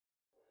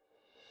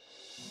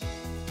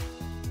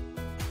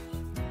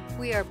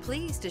We are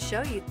pleased to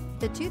show you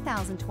the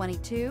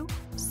 2022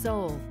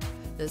 Soul.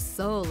 The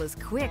Soul is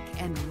quick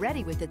and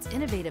ready with its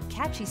innovative,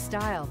 catchy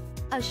style,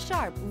 a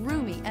sharp,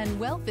 roomy, and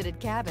well-fitted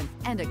cabin,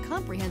 and a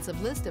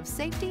comprehensive list of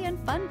safety and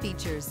fun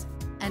features,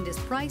 and is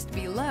priced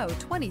below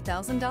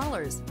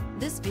 $20,000.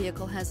 This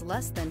vehicle has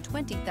less than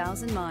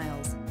 20,000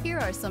 miles. Here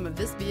are some of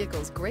this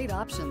vehicle's great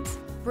options: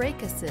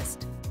 brake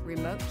assist,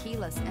 remote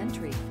keyless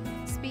entry,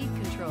 speed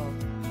control,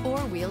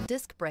 four-wheel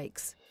disc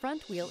brakes,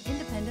 front-wheel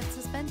independent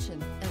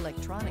suspension,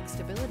 electronic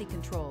stability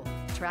control,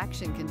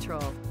 traction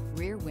control,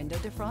 rear window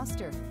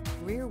defroster,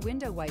 rear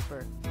window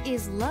wiper.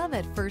 Is love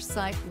at first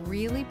sight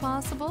really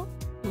possible?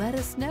 Let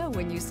us know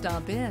when you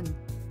stop in.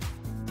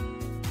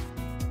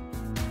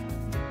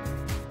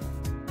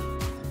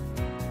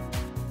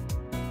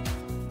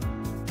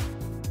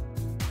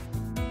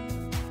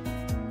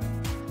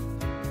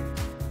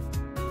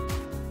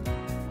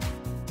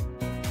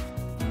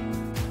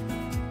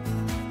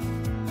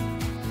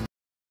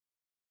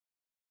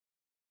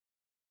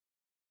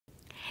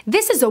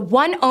 This is a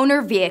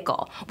one-owner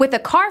vehicle with a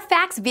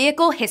CARFAX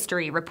Vehicle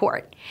History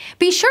Report.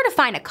 Be sure to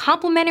find a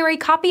complimentary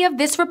copy of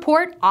this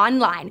report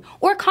online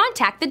or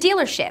contact the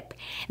dealership.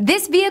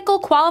 This vehicle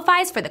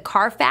qualifies for the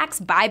CARFAX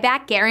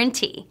Buyback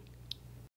Guarantee.